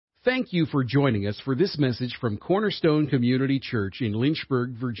Thank you for joining us for this message from Cornerstone Community Church in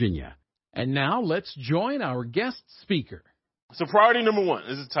Lynchburg, Virginia. And now let's join our guest speaker. So priority number one,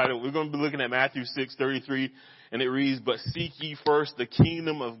 this is the title. We're going to be looking at Matthew 6:33, and it reads, "But seek ye first the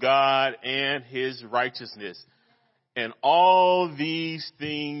kingdom of God and his righteousness, and all these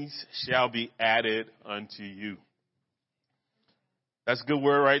things shall be added unto you." That's a good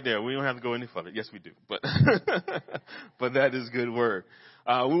word right there. We don't have to go any further. Yes, we do, but but that is a good word.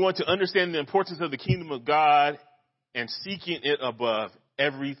 We want to understand the importance of the kingdom of God and seeking it above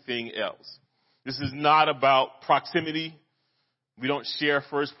everything else. This is not about proximity. We don't share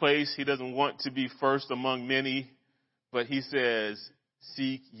first place. He doesn't want to be first among many, but he says,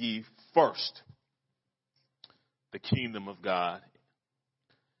 seek ye first the kingdom of God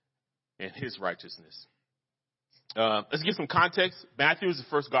and his righteousness. Let's get some context. Matthew is the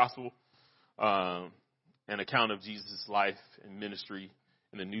first gospel, an account of Jesus' life and ministry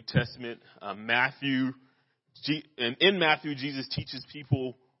in the New Testament. In Matthew, Jesus teaches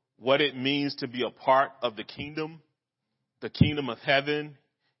people what it means to be a part of the kingdom of heaven.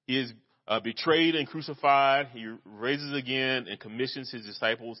 He is betrayed and crucified. He raises again and commissions his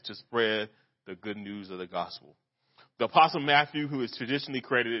disciples to spread the good news of the gospel. The Apostle Matthew, who is traditionally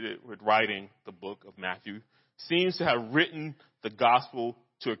credited with writing the book of Matthew, seems to have written the gospel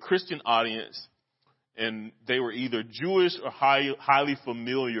to a Christian audience, and they were either Jewish or highly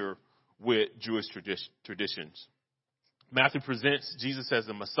familiar with Jewish traditions. Matthew presents Jesus as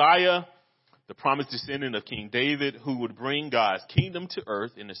the Messiah, the promised descendant of King David, who would bring God's kingdom to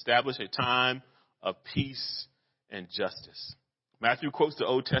earth and establish a time of peace and justice. Matthew quotes the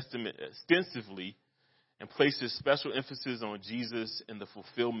Old Testament extensively and places special emphasis on Jesus and the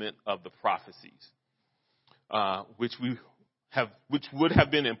fulfillment of the prophecies, which would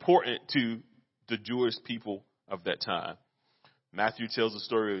have been important to the Jewish people of that time. Matthew tells the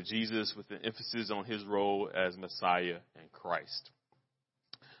story of Jesus with an emphasis on his role as Messiah and Christ.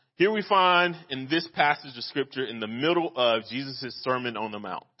 Here we find in this passage of scripture in the middle of Jesus' Sermon on the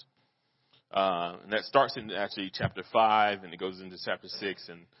Mount. And that starts in actually chapter 5 and it goes into chapter 6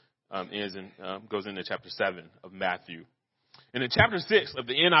 and goes into chapter 7 of Matthew. And in chapter 6 of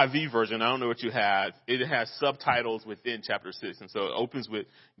the NIV version, I don't know what you have, it has subtitles within chapter 6. And so it opens with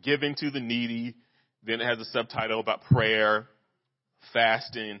giving to the needy. Then it has a subtitle about prayer,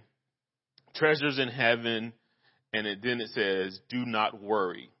 fasting, treasures in heaven. And then it says, do not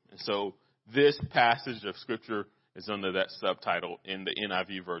worry. And so this passage of scripture is under that subtitle in the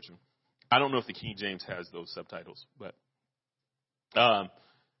NIV version. I don't know if the King James has those subtitles, but, and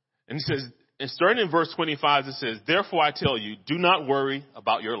it says, and starting in verse 25, it says, "Therefore I tell you, do not worry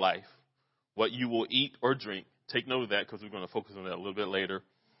about your life, what you will eat or drink." Take note of that because we're going to focus on that a little bit later.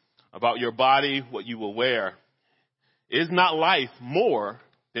 "About your body, what you will wear. Is not life more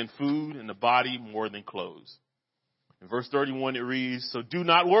than food and the body more than clothes?" In verse 31, it reads, "So do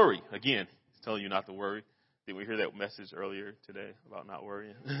not worry." Again, he's telling you not to worry. Did we hear that message earlier today about not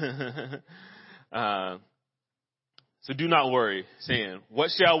worrying? So do not worry, saying,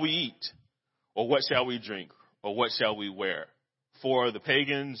 "What shall we eat? Or what shall we drink? Or what shall we wear?" For the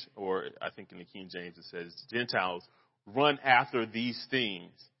pagans, or I think in the King James it says Gentiles, run after these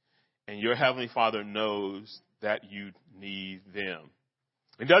things, and your heavenly Father knows that you need them.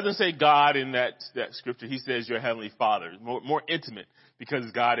 It doesn't say God in that scripture. He says your heavenly Father. More intimate because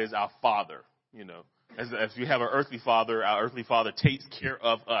God is our Father. You know, as we have our earthly Father takes care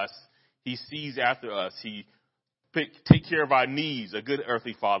of us. He sees after us. He take care of our needs. A good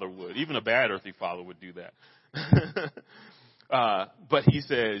earthly father would. Even a bad earthly father would do that. But he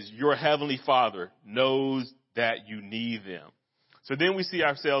says, your heavenly Father knows that you need them. So then we see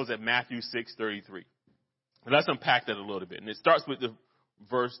ourselves at Matthew 6:33. And let's unpack that a little bit. And it starts with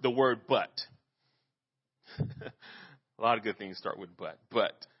the word but. A lot of good things start with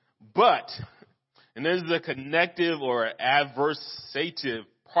but. And there's a connective or adversative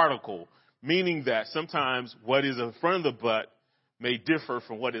particle, meaning that sometimes what is in front of the but may differ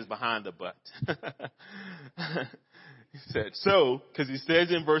from what is behind the but. He said, so, because he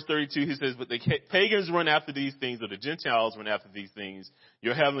says in verse 32, he says, "But the pagans run after these things, or the Gentiles run after these things.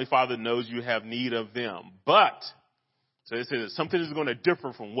 Your heavenly Father knows you have need of them." But, so it says something is going to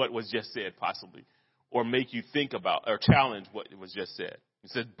differ from what was just said, possibly, or make you think about, or challenge what was just said. He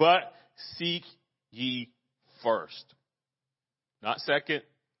said, "But seek ye first." Not second,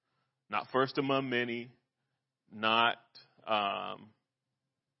 not first among many, not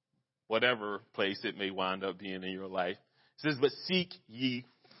whatever place it may wind up being in your life. It says, "But seek ye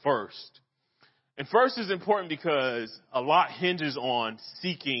first." And first is important because a lot hinges on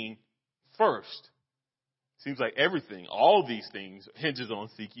seeking first. Seems like everything, all these things, hinges on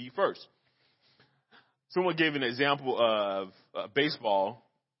seek ye first. Someone gave an example of baseball,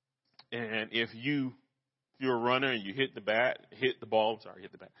 and if you're a runner and you hit the ball,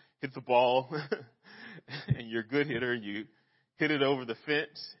 and you're a good hitter, you hit it over the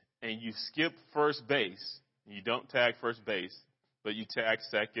fence, and you skip first base. You don't tag first base, but you tag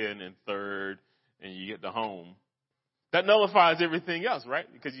second and third, and you get to home. That nullifies everything else, right?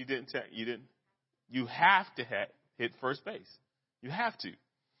 Because you have to hit first base. You have to,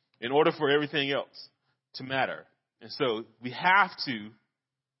 in order for everything else to matter. And so we have to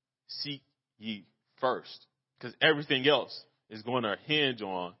seek ye first, because everything else is going to hinge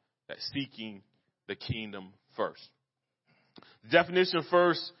on that seeking the kingdom first. The definition of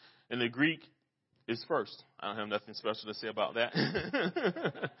first in the Greek is first. I don't have nothing special to say about that.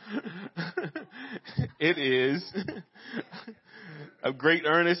 It is of great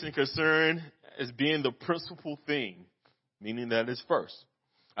earnest and concern as being the principal thing, meaning that it's first.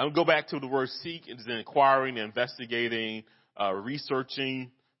 I'll go back to the word seek. It's inquiring, investigating,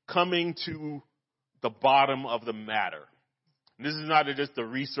 researching, coming to the bottom of the matter. And this is not just the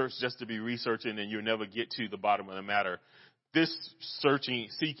research just to be researching and you'll never get to the bottom of the matter. This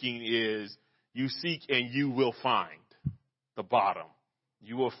seeking is you seek and you will find the bottom.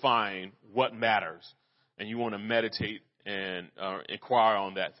 You will find what matters. And you want to meditate and inquire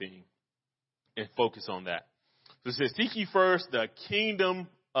on that thing and focus on that. So it says, seek ye first the kingdom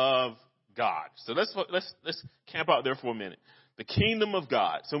of God. So let's camp out there for a minute. The kingdom of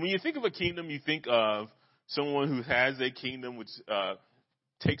God. So when you think of a kingdom, you think of someone who has a kingdom which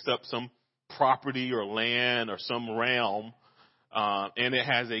takes up some property or land or some realm, and it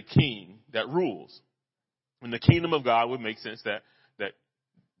has a king that rules. And the kingdom of God would make sense that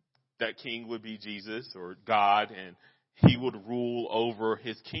king would be Jesus or God, and he would rule over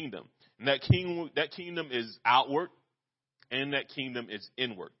his kingdom. And that kingdom is outward, and that kingdom is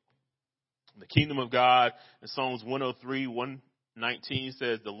inward. The kingdom of God in Psalms 103, 119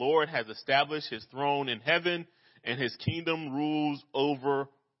 says, the Lord has established his throne in heaven, and his kingdom rules over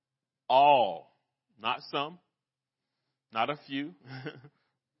all. Not some, not a few,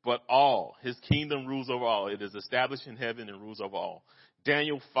 but all. His kingdom rules over all. It is established in heaven and rules over all.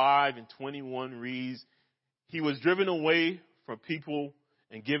 Daniel 5:21 reads, he was driven away from people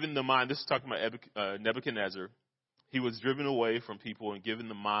and given the mind. This is talking about Nebuchadnezzar. He was driven away from people and given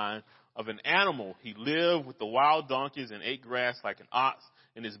the mind of an animal. He lived with the wild donkeys and ate grass like an ox,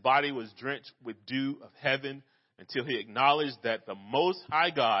 and his body was drenched with dew of heaven until he acknowledged that the Most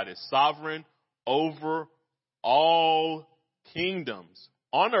High God is sovereign over all kingdoms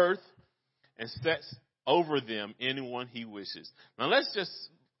on earth and sets over them anyone he wishes. Now let's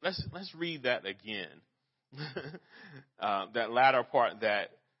read that again. That latter part,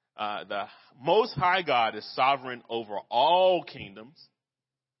 that the Most High God is sovereign over all kingdoms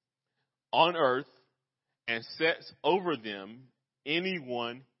on earth and sets over them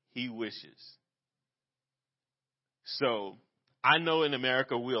anyone he wishes. So I know in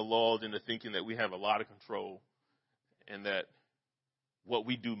America we are lulled into thinking that we have a lot of control and that what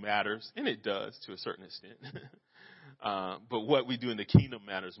we do matters, and it does to a certain extent. But what we do in the kingdom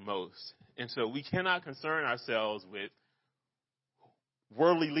matters most. And so we cannot concern ourselves with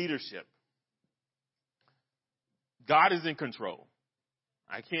worldly leadership. God is in control.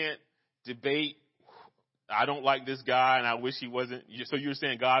 I can't debate, I don't like this guy and I wish he wasn't. So you're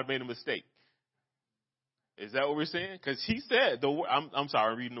saying God made a mistake. Is that what we're saying? Because he said, I'm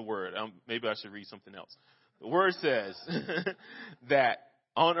sorry, I'm reading the word. Maybe I should read something else. The word says that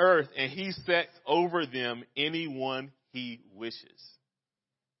on earth, and he sets over them anyone he wishes.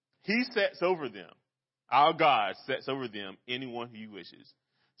 He sets over them. Our God sets over them anyone he wishes.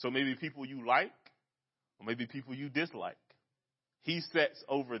 So maybe people you like, or maybe people you dislike. He sets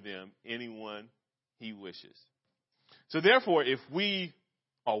over them anyone he wishes. So therefore, if we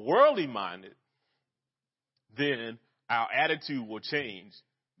are worldly minded, then our attitude will change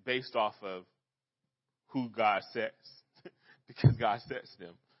based off of who God sets, because God sets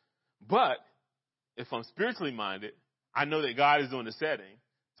them. But if I'm spiritually minded, I know that God is doing the setting.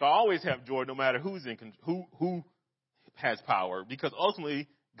 So I always have joy no matter who has power, because ultimately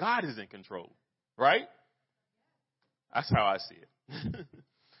God is in control, right? That's how I see it.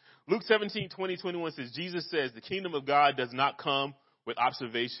 Luke 17:20-21 says, Jesus says, the kingdom of God does not come with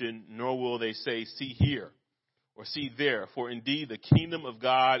observation, nor will they say, see here or see there. For indeed, the kingdom of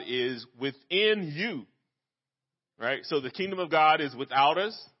God is within you. Right? So the kingdom of God is without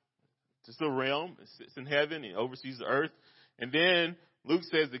us. It's a realm. It sits in heaven. It oversees the earth. And then Luke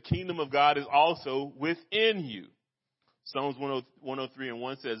says the kingdom of God is also within you. Psalms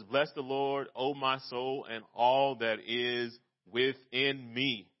 103:1 says, "Bless the Lord, O my soul, and all that is within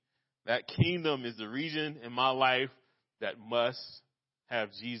me." That kingdom is the region in my life that must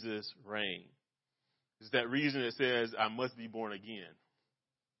have Jesus reign. It's that reason that says I must be born again.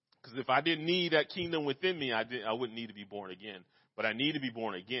 Because if I didn't need that kingdom within me, I wouldn't need to be born again. But I need to be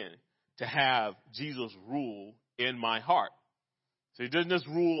born again to have Jesus rule in my heart. So he doesn't just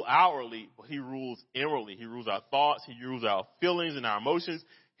rule outwardly, but he rules inwardly. He rules our thoughts. He rules our feelings and our emotions.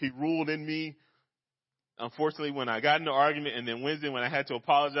 He ruled in me. Unfortunately, when I got in the argument, and then Wednesday when I had to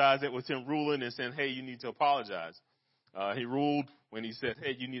apologize, it was him ruling and saying, hey, you need to apologize. He ruled when he said,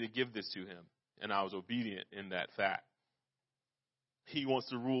 hey, you need to give this to him. And I was obedient in that fact. He wants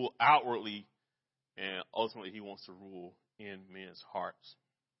to rule outwardly, and ultimately he wants to rule in men's hearts.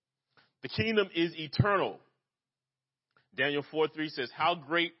 The kingdom is eternal. Daniel 4:3 says, how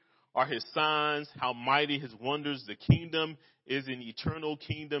great are his signs, how mighty his wonders. The kingdom is an eternal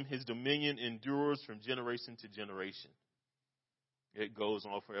kingdom. His dominion endures from generation to generation. It goes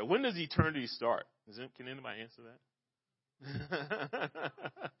on forever. When does eternity start? Can anybody answer that?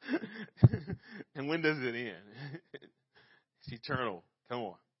 And when does it end? It's eternal. Come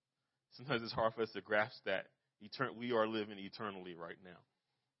on. Sometimes it's hard for us to grasp that. We are living eternally right now.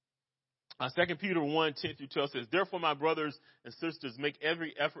 2 Peter 1:10-12 says, therefore, my brothers and sisters, make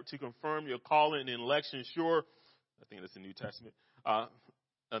every effort to confirm your calling and election sure. I think that's the New Testament.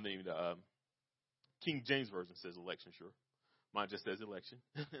 King James Version says election sure. Mine just says election.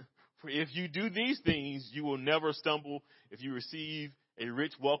 For if you do these things, you will never stumble if you receive a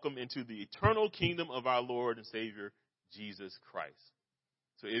rich welcome into the eternal kingdom of our Lord and Savior, Jesus Christ.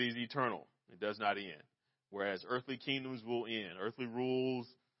 So it is eternal. It does not end. Whereas earthly kingdoms will end. Earthly rules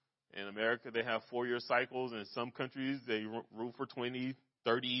in America, they have 4-year cycles. In some countries, they rule for 20,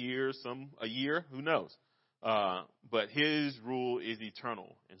 30 years, some a year. Who knows? But his rule is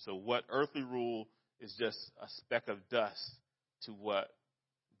eternal. And so what earthly rule is just a speck of dust to what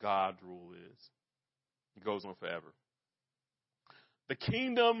God's rule is. It goes on forever. The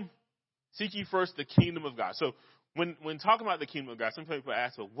kingdom, seek ye first the kingdom of God. So when talking about the kingdom of God, some people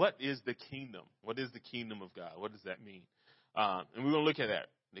ask, well, what is the kingdom? What is the kingdom of God? What does that mean? And we're going to look at that.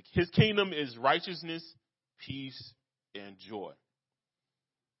 His kingdom is righteousness, peace, and joy.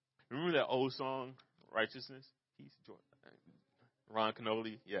 Remember that old song, Righteousness, Peace, Joy? Ron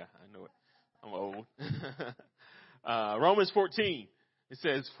Canoli? Yeah, I know it. I'm old. Romans 14, it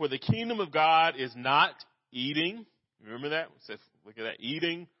says, for the kingdom of God is not eating. Remember that? It says, look at that.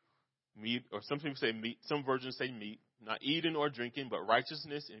 Eating meat, or some people say meat. Some versions say meat. Not eating or drinking, but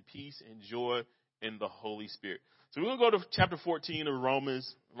righteousness and peace and joy in the Holy Spirit. So we're going to go to chapter 14 of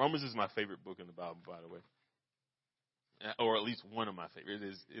Romans. Romans is my favorite book in the Bible, by the way. Or at least one of my favorite.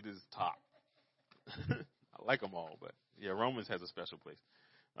 It is top. I like them all, but yeah, Romans has a special place.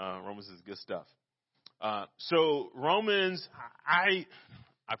 Romans is good stuff. So Romans, I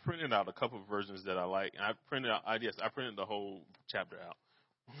printed out a couple of versions that I like, and I printed the whole chapter out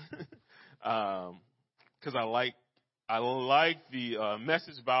because I like the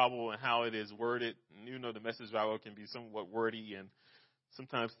Message Bible and how it is worded. And you know, the Message Bible can be somewhat wordy, and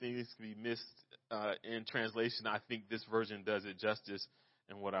sometimes things can be missed in translation. I think this version does it justice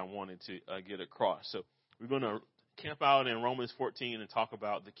and what I wanted to get across. So we're going to camp out in Romans 14 and talk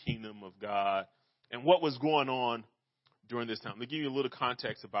about the kingdom of God and what was going on during this time. Let me give you a little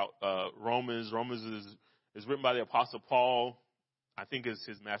context about Romans. Romans is written by the Apostle Paul. I think it's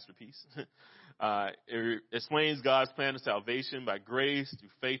his masterpiece. It explains God's plan of salvation by grace through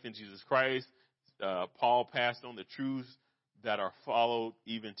faith in Jesus Christ. Paul passed on the truths that are followed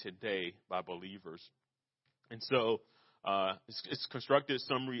even today by believers. And so it's constructed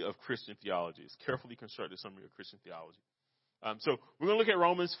summary of Christian theology. It's carefully constructed summary of Christian theology. So we're going to look at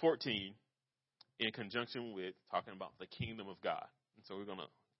Romans 14 in conjunction with talking about the kingdom of God. And so we're going to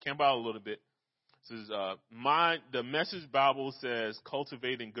camp out a little bit. This is the Message Bible says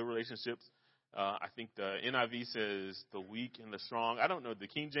cultivating good relationships. I think the NIV says the weak and the strong. I don't know. The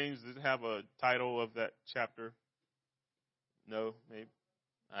King James, does it have a title of that chapter? No, maybe.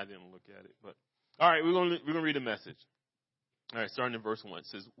 I didn't look at it, but all right. We're going to read a message. All right, starting in verse 1. It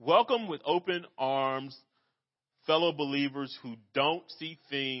says, welcome with open arms, fellow believers who don't see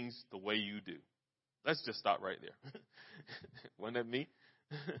things the way you do. Let's just stop right there. Wasn't that me?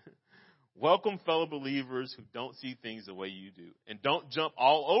 Welcome, fellow believers who don't see things the way you do. And don't jump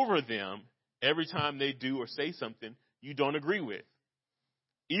all over them every time they do or say something you don't agree with.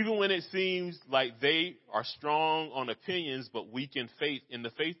 Even when it seems like they are strong on opinions but weak in faith in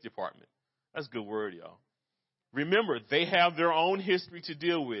the faith department. That's a good word, y'all. Remember, they have their own history to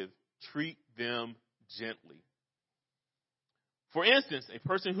deal with. Treat them gently. For instance, a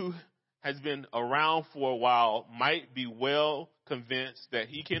person who has been around for a while might be well convinced that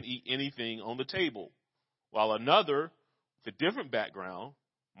he can eat anything on the table, while another with a different background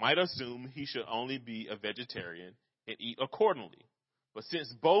might assume he should only be a vegetarian and eat accordingly. But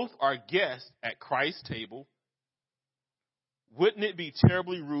since both are guests at Christ's table, wouldn't it be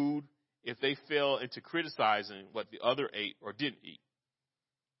terribly rude if they fell into criticizing what the other ate or didn't eat?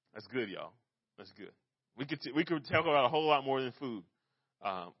 That's good, y'all. That's good. We could talk about a whole lot more than food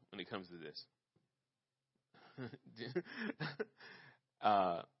when it comes to this.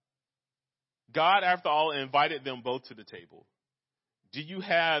 God, after all, invited them both to the table. Do you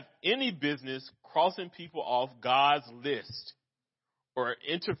have any business crossing people off God's list or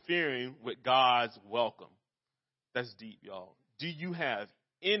interfering with God's welcome? That's deep, y'all. Do you have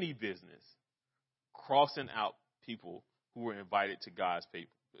any business crossing out people who were invited to God's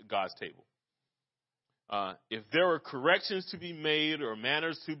table? If there are corrections to be made or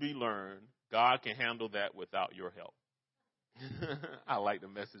manners to be learned, God can handle that without your help. I like the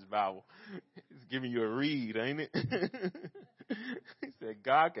Message Bible. It's giving you a read, ain't it? He said,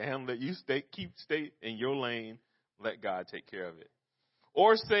 God can handle it. You stay in your lane. Let God take care of it.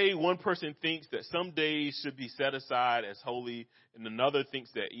 Or say one person thinks that some days should be set aside as holy and another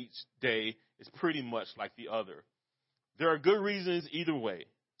thinks that each day is pretty much like the other. There are good reasons either way.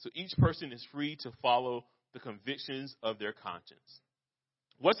 So each person is free to follow the convictions of their conscience.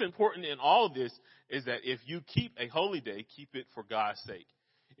 What's important in all of this is that if you keep a holy day, keep it for God's sake.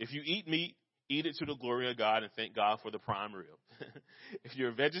 If you eat meat, eat it to the glory of God and thank God for the prime rib. If you're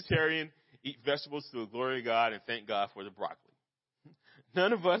a vegetarian, eat vegetables to the glory of God and thank God for the broccoli.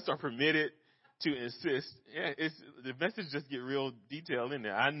 None of us are permitted to insist. The message just get real detailed in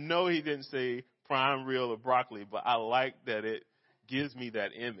there. I know he didn't say prime rib or broccoli, but I like that it gives me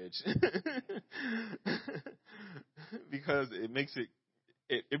that image because it makes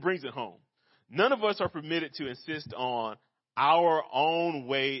it brings it home. None of us are permitted to insist on our own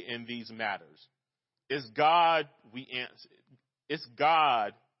way in these matters. It's God we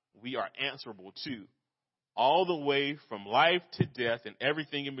are answerable to, all the way from life to death and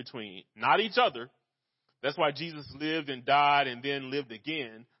everything in between, not each other. That's why Jesus lived and died and then lived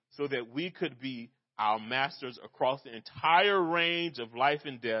again, so that we could be our masters across the entire range of life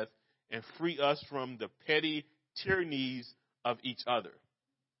and death and free us from the petty tyrannies of each other.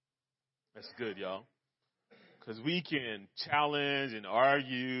 That's good, y'all. Because we can challenge and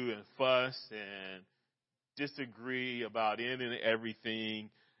argue and fuss and disagree about any and everything,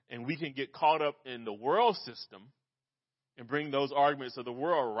 and we can get caught up in the world system and bring those arguments of the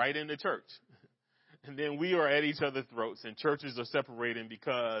world right into church. And then we are at each other's throats, and churches are separating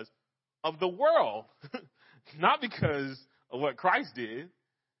because of the world, not because of what Christ did,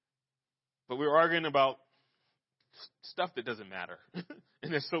 but we're arguing about stuff that doesn't matter.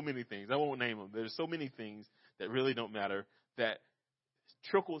 And there's so many things. I won't name them. There's so many things that really don't matter that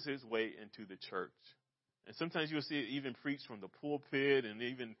trickles his way into the church. And sometimes you'll see it even preached from the pulpit, and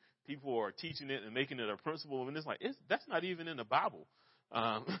even people are teaching it and making it a principle. And it's like, that's not even in the Bible.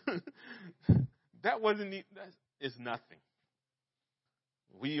 It's nothing.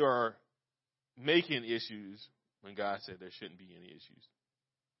 We are making issues when God said there shouldn't be any issues.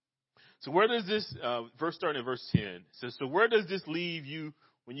 So where does this, verse starting in verse 10, says, so where does this leave you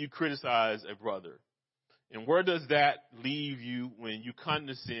when you criticize a brother? And where does that leave you when you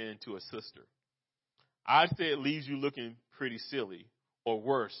condescend to a sister? I'd say it leaves you looking pretty silly, or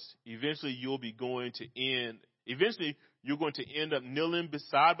worse. Eventually you're going to end up kneeling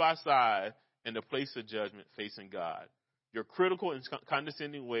side by side in the place of judgment facing God. Your critical and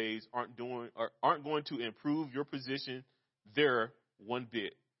condescending ways aren't going to improve your position there one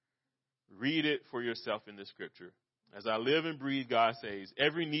bit. Read it for yourself in the scripture. As I live and breathe, God says,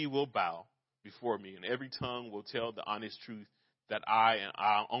 every knee will bow before me, and every tongue will tell the honest truth that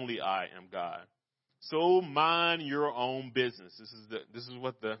only I am God. So mind your own business. This is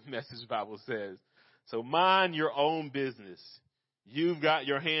what the Message Bible says. So mind your own business. You've got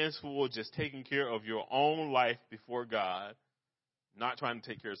your hands full just taking care of your own life before God, not trying to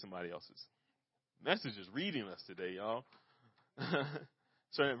take care of somebody else's. Message is reading us today, y'all.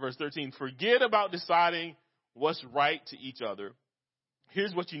 Starting at verse 13. Forget about deciding what's right to each other.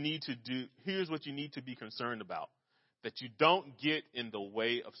 Here's what you need to do. Here's what you need to be concerned about. That you don't get in the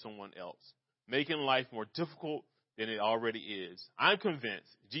way of someone else, making life more difficult than it already is. I'm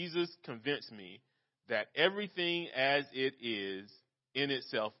convinced, Jesus convinced me, that everything as it is in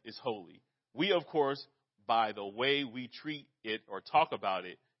itself is holy. We, of course, by the way we treat it or talk about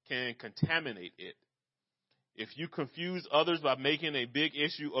it, can contaminate it. If you confuse others by making a big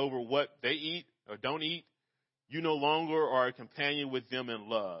issue over what they eat or don't eat, You no longer are a companion with them in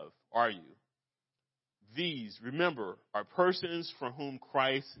love, are you? These, remember, are persons for whom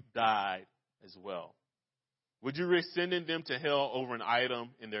Christ died as well. Would you risk sending them to hell over an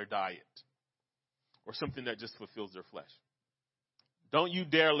item in their diet or something that just fulfills their flesh? Don't you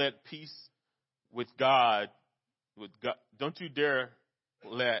dare let peace with God, don't you dare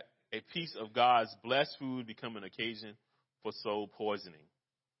let a piece of God's blessed food become an occasion for soul poisoning.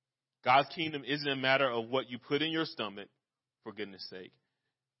 God's kingdom isn't a matter of what you put in your stomach, for goodness sake.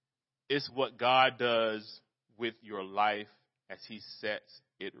 It's what God does with your life as he sets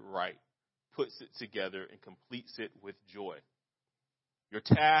it right, puts it together, and completes it with joy. Your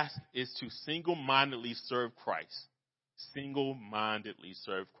task is to single-mindedly serve Christ. Single-mindedly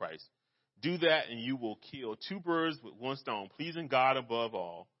serve Christ. Do that and you will kill two birds with one stone, pleasing God above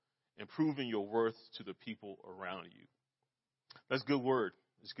all and proving your worth to the people around you. That's good word.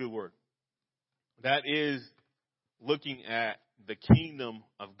 It's good word. That is looking at the kingdom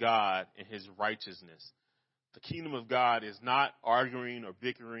of God and his righteousness. The kingdom of God is not arguing or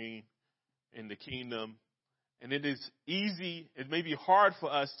bickering in the kingdom. And it is easy, it may be hard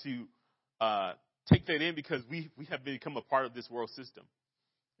for us to take that in because we have become a part of this world system.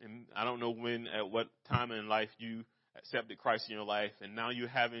 And I don't know at what time in life you accepted Christ in your life, and now you're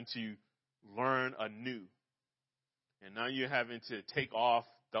having to learn anew. And now you're having to take off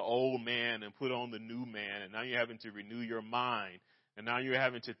the old man and put on the new man, and now you're having to renew your mind. And now you're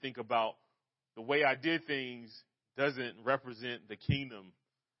having to think about the way I did things doesn't represent the kingdom,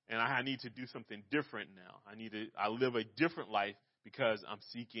 and I need to do something different now. I live a different life because I'm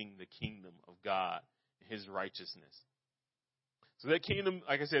seeking the kingdom of God and his righteousness. So that kingdom,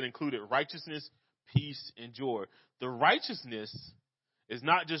 like I said, included righteousness, peace, and joy. The righteousness is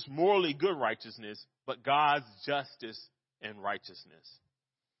not just morally good righteousness, but God's justice and righteousness.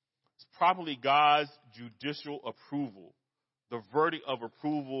 It's probably God's judicial approval, the verdict of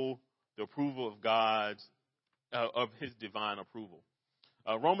approval, the approval of God's, of his divine approval.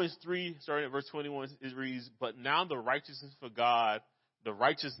 Romans 3, starting at verse 21, it reads, "But now the righteousness of God,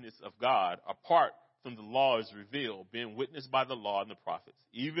 apart from the law is revealed, being witnessed by the law and the prophets,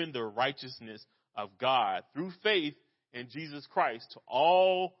 even the righteousness of God through faith in Jesus Christ to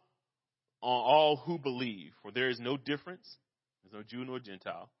all who believe. For there is no difference, there's no Jew nor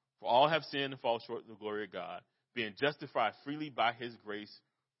Gentile, for all have sinned and fall short of the glory of God, being justified freely by his grace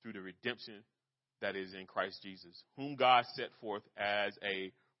through the redemption that is in Christ Jesus, whom God set forth as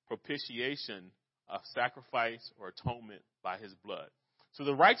a propitiation of sacrifice or atonement by his blood." So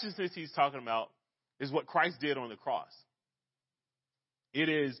the righteousness he's talking about is what Christ did on the cross. It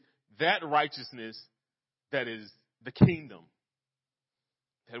is that righteousness that is the kingdom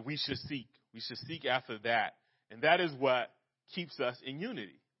that we should seek. We should seek after that. And that is what keeps us in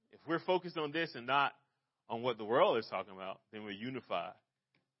unity. If we're focused on this and not on what the world is talking about, then we're unified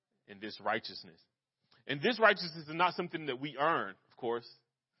in this righteousness. And this righteousness is not something that we earn, of course,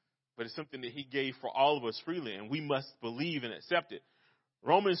 but it's something that he gave for all of us freely, and we must believe and accept it.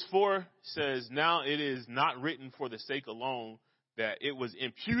 Romans 4 says, "Now it is not written for the sake alone that it was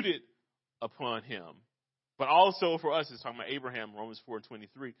imputed upon him, but also for us." It's talking about Abraham, Romans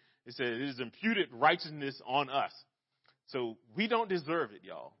 4:23. It says it is imputed righteousness on us. So we don't deserve it,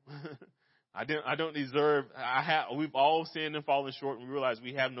 y'all. I don't deserve. We've all sinned and fallen short, and we realize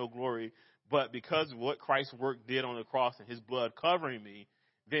we have no glory. But because of what Christ's work did on the cross and his blood covering me,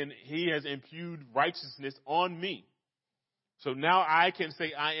 then he has imputed righteousness on me. So now I can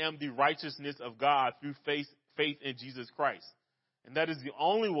say I am the righteousness of God through faith in Jesus Christ. And that is the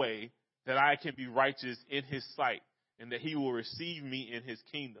only way that I can be righteous in his sight and that he will receive me in his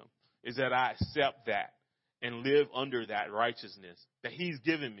kingdom, is that I accept that and live under that righteousness that he's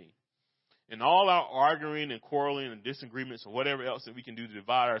given me. And all our arguing and quarreling and disagreements or whatever else that we can do to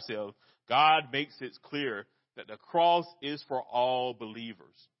divide ourselves, God makes it clear that the cross is for all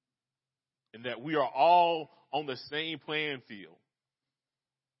believers and that we are all on the same playing field.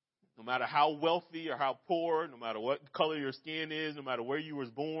 No matter how wealthy or how poor, no matter what color your skin is, no matter where you was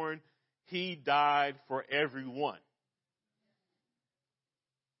born, he died for everyone.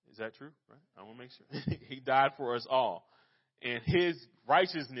 Is that true? Right? I want to make sure. He died for us all. And his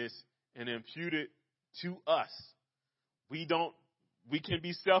righteousness is imputed to us. We can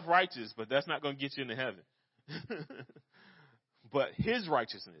be self-righteous, but that's not going to get you into heaven. But his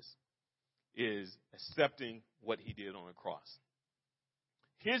righteousness is accepting what he did on the cross.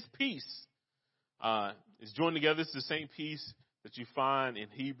 His peace is joined together. It's the same peace that you find in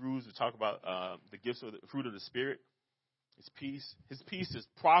Hebrews. We talk about the gifts of the fruit of the Spirit. His peace. His peace is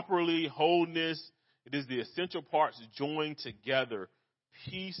properly wholeness. It is the essential parts joined together.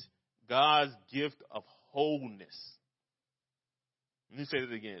 Peace, God's gift of wholeness. Let me say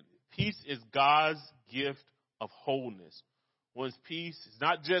that again. Peace is God's gift of wholeness. One's peace is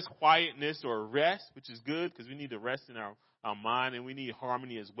not just quietness or rest, which is good because we need to rest in our mind and we need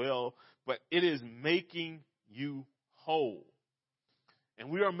harmony as well, but it is making you whole. And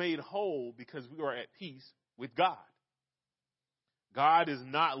we are made whole because we are at peace with God. God is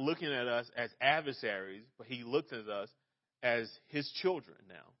not looking at us as adversaries, but he looks at us as his children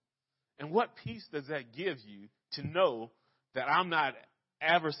now. And what peace does that give you to know that I'm not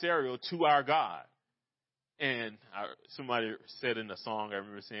adversarial to our God? And somebody said in a song, I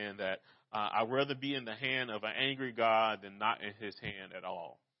remember saying that I'd rather be in the hand of an angry God than not in his hand at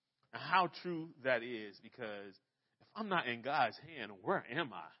all. And how true that is, because if I'm not in God's hand, where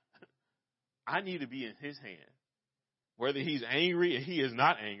am I? I need to be in his hand. Whether he's angry, and he is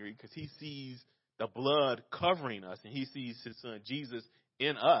not angry, because he sees the blood covering us, and he sees his son Jesus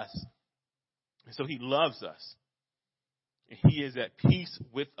in us. And so he loves us. And he is at peace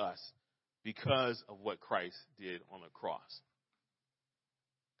with us because of what Christ did on the cross.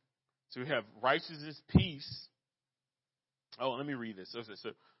 So we have righteousness, peace. Oh, let me read this.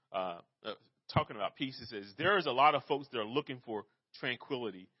 Talking about peace, it says, there is a lot of folks that are looking for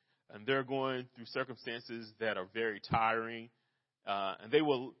tranquility, and they're going through circumstances that are very tiring, and they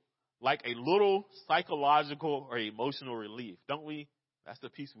will like a little psychological or emotional relief, don't we? That's the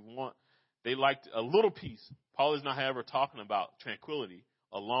peace we want. They like a little peace. Paul is not, however, talking about tranquility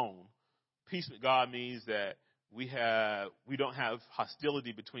alone. Peace with God means that we don't have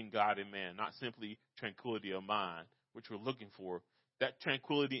hostility between God and man, not simply tranquility of mind, which we're looking for. That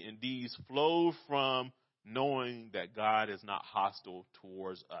tranquility indeed flows from knowing that God is not hostile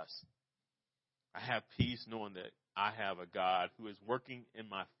towards us. I have peace knowing that I have a God who is working in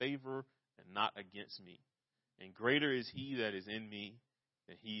my favor and not against me. And greater is he that is in me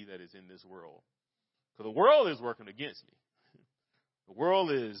than he that is in this world. Because the world is working against me. The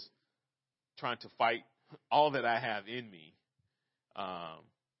world is trying to fight all that I have in me.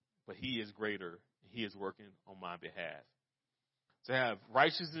 But he is greater. He is working on my behalf. To have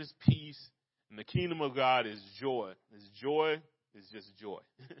righteousness, peace, and the kingdom of God is joy. This joy is just joy.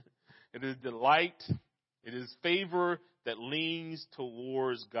 It is delight. It is favor that leans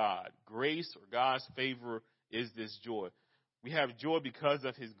towards God. Grace or God's favor is this joy. We have joy because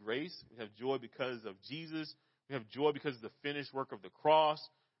of his grace. We have joy because of Jesus. We have joy because of the finished work of the cross.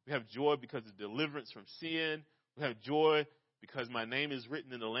 We have joy because of deliverance from sin. We have joy because my name is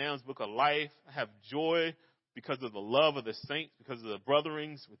written in the Lamb's Book of Life. I have joy because of the love of the saints, because of the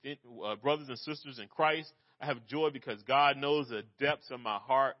brothers and sisters in Christ. I have joy because God knows the depths of my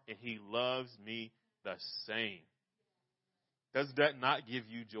heart and he loves me the same. Does that not give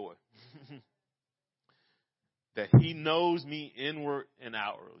you joy? That he knows me inward and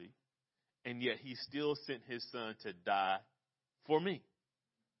outwardly, and yet he still sent his son to die for me.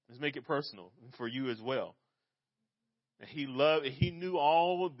 Let's make it personal for you as well. And he knew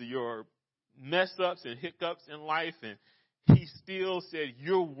all of your mess ups and hiccups in life, and he still said,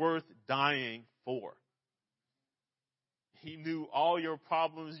 you're worth dying for. He knew all your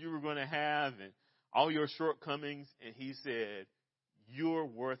problems you were going to have and all your shortcomings, and he said, you're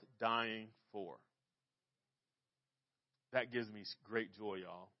worth dying for. That gives me great joy,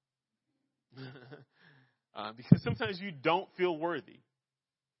 y'all. Because sometimes you don't feel worthy.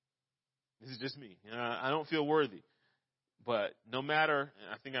 This is just me. I don't feel worthy. But no matter,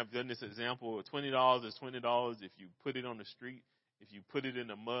 I think I've done this example, $20 is $20 if you put it on the street, if you put it in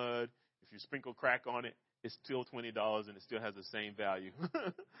the mud, if you sprinkle crack on it, it's still $20 and it still has the same value.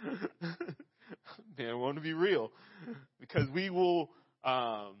 Man, I want to be real. Because we will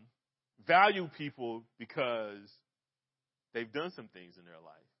value people because they've done some things in their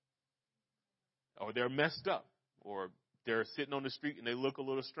life. Or they're messed up. Or they're sitting on the street and they look a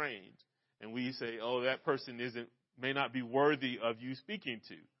little strange. And we say, oh, that person may not be worthy of you speaking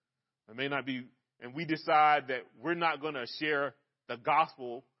to. It may not be, and we decide that we're not going to share the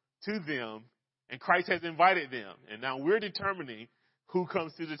gospel to them, and Christ has invited them. And now we're determining who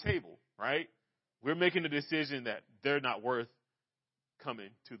comes to the table, right? We're making a decision that they're not worth coming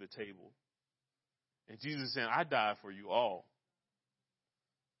to the table. And Jesus is saying, I died for you all.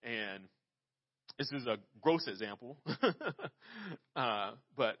 And this is a gross example.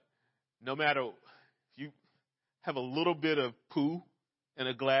 But no matter if you have a little bit of poo in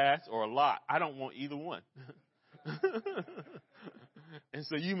a glass or a lot, I don't want either one. And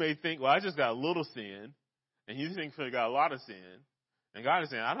so you may think, well, I just got a little sin. And you think you got a lot of sin. And God is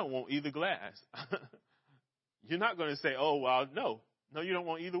saying, I don't want either glass. You're not going to say, oh, well, no, you don't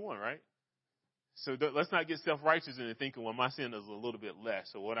want either one, right? So let's not get self-righteous into thinking, well, my sin is a little bit less.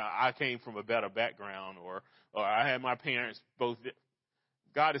 So what I came from a better background, or I had my parents both.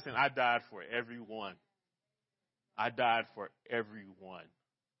 God is saying, I died for everyone. I died for everyone.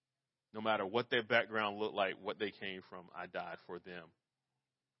 No matter what their background looked like, what they came from, I died for them.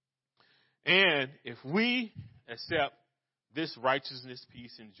 And if we accept this righteousness,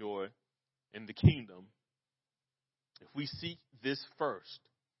 peace, and joy in the kingdom, if we seek this first,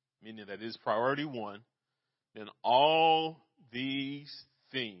 meaning that is priority one, then all these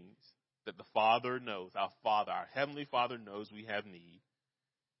things that the Father knows, our Heavenly Father knows we have need,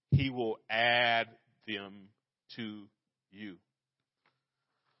 He will add them to you.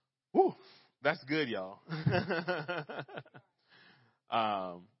 Whew, that's good, y'all.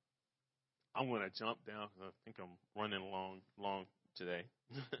 I'm going to jump down because I think I'm running long today.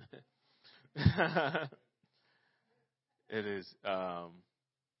 It is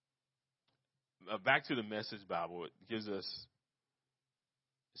back to the Message Bible. It gives us.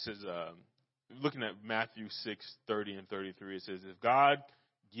 It says, looking at Matthew 6:30 and 33, it says, if God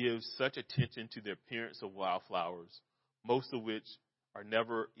gives such attention to the appearance of wildflowers, most of which are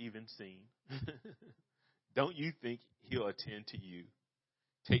never even seen, don't you think He'll attend to you?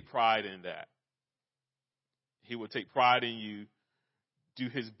 Take pride in that. He will take pride in you, do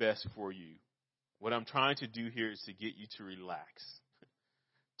His best for you. What I'm trying to do here is to get you to relax,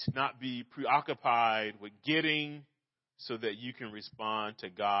 to not be preoccupied with getting so that you can respond to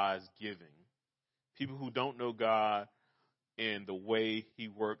God's giving. People who don't know God and the way He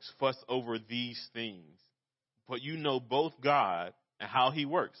works fuss over these things, but you know both God and how He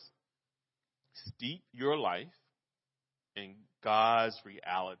works. Steep your life in God's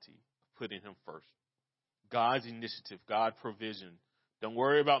reality, putting Him first. God's initiative, God's provision. Don't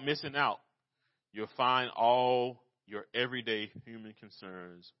worry about missing out. You'll find all your everyday human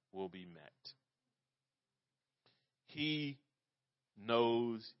concerns will be met. He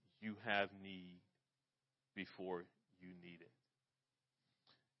knows you have need before you need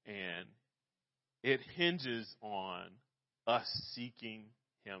it. And it hinges on us seeking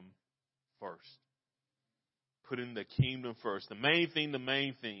Him first. Putting the kingdom first. The main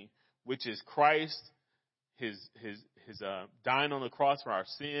thing, which is Christ, His dying on the cross for our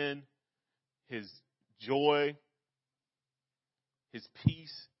sin, His joy, His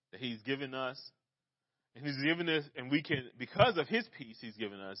peace that He's given us. And He's given us, and we can, because of His peace He's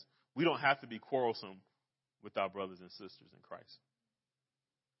given us, we don't have to be quarrelsome with our brothers and sisters in Christ.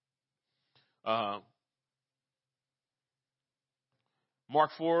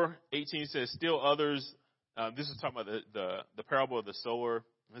 Mark 4:18 says, still others, this is talking about the parable of the sower.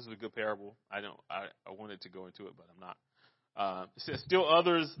 This is a good parable. I wanted to go into it, but I'm not. It says, still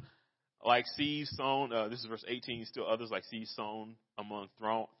others like seeds sown, this is verse 18, still others like seeds sown among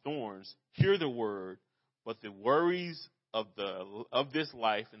thorns hear the word, but the worries of this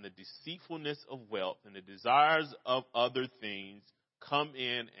life and the deceitfulness of wealth and the desires of other things come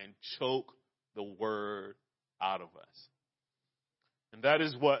in and choke the word out of us. And that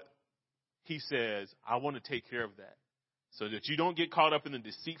is what He says, I want to take care of that. So that you don't get caught up in the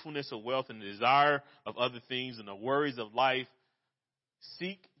deceitfulness of wealth and the desire of other things and the worries of life.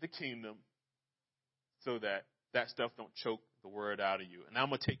 Seek the kingdom so that stuff don't choke the word out of you. And I'm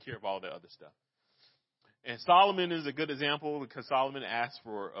going to take care of all the other stuff. And Solomon is a good example because Solomon asked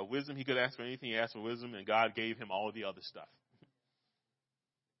for wisdom. He could ask for anything. He asked for wisdom, and God gave him all the other stuff.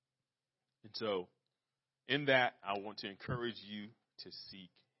 And so in that, I want to encourage you to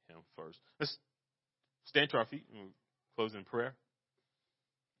seek Him first. Let's stand to our feet and we'll close in prayer.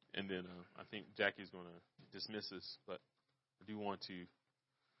 And then I think Jackie's going to dismiss us, but I do want to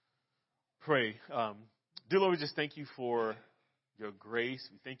pray. Dear Lord, we just thank You for Your grace.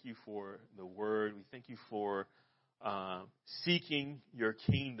 We thank You for the word. We thank You for seeking Your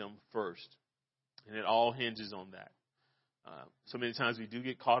kingdom first. And it all hinges on that. So many times we do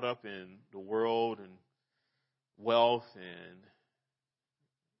get caught up in the world and wealth, and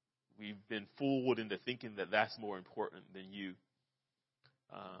we've been fooled into thinking that that's more important than You.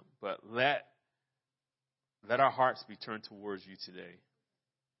 But let our hearts be turned towards You today.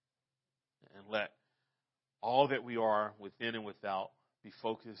 And let all that we are within and without be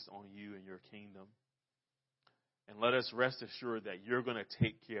focused on You and Your kingdom. And let us rest assured that You're going to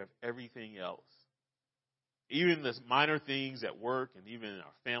take care of everything else. Even the minor things at work and even in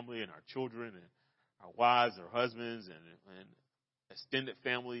our family and our children and our wives, our husbands and extended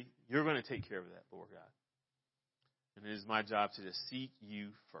family. You're going to take care of that, Lord God. And it is my job to just seek You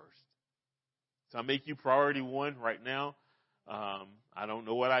first. So I make You priority one right now. I don't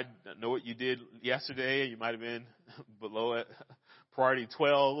know what You did yesterday. You might have been below it, priority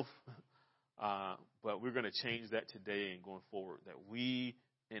 12. But we're going to change that today and going forward, that we,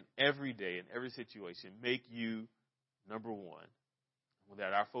 in every day, in every situation, make you number one,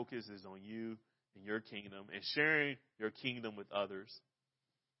 that our focus is on you and your kingdom and sharing your kingdom with others,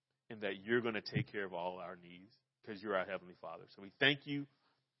 and that you're going to take care of all our needs because you're our Heavenly Father. So we thank you.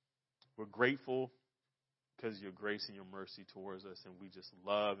 We're grateful because of your grace and your mercy towards us, and we just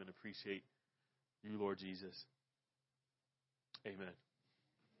love and appreciate you, Lord Jesus. Amen.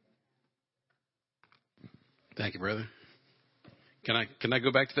 Thank you, brother. Can I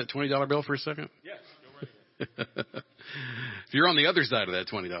go back to that $20 bill for a second? Yes, go right ahead. If you're on the other side of that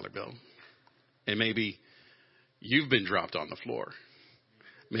 $20 bill, and maybe you've been dropped on the floor,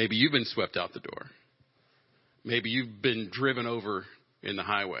 maybe you've been swept out the door, maybe you've been driven over in the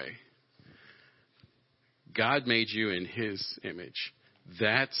highway, God made you in His image.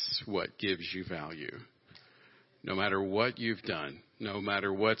 That's what gives you value. No matter what you've done, no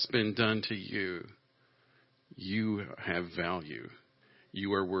matter what's been done to you, you have value.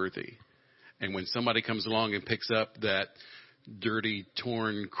 You are worthy. And when somebody comes along and picks up that dirty,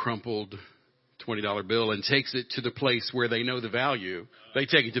 torn, crumpled $20 bill and takes it to the place where they know the value, they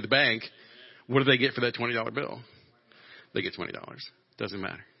take it to the bank. What do they get for that $20 bill? They get $20. Doesn't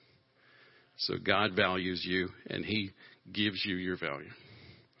matter. So God values you, and He gives you your value.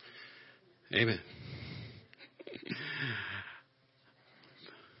 Amen.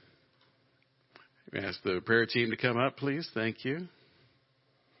 Ask the prayer team to come up, please. Thank you.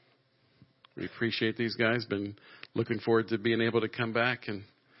 We appreciate these guys. Been looking forward to being able to come back and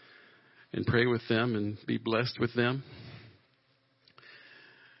pray with them and be blessed with them.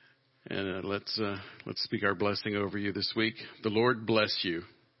 And let's speak our blessing over you this week. The Lord bless you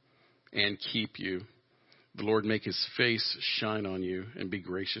and keep you. The Lord make His face shine on you and be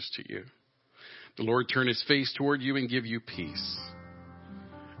gracious to you. The Lord turn His face toward you and give you peace.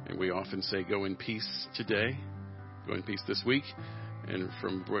 And we often say, go in peace today. Go in peace this week. And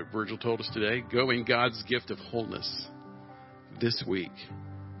from what Virgil told us today, go in God's gift of wholeness this week.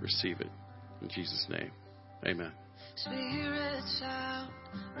 Receive it. In Jesus' name. Amen. Spirit shout,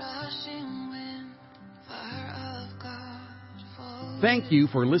 rushing wind, fire of God, fall. Thank you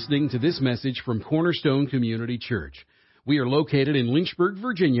for listening to this message from Cornerstone Community Church. We are located in Lynchburg,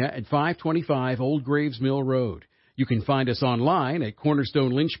 Virginia at 525 Old Graves Mill Road. You can find us online at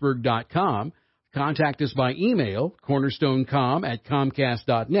cornerstonelynchburg.com, contact us by email,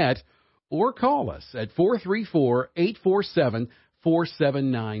 cornerstonecom@comcast.net, or call us at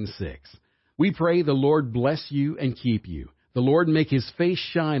 434-847-4796. We pray the Lord bless you and keep you. The Lord make His face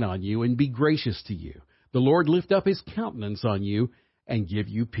shine on you and be gracious to you. The Lord lift up His countenance on you and give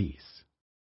you peace.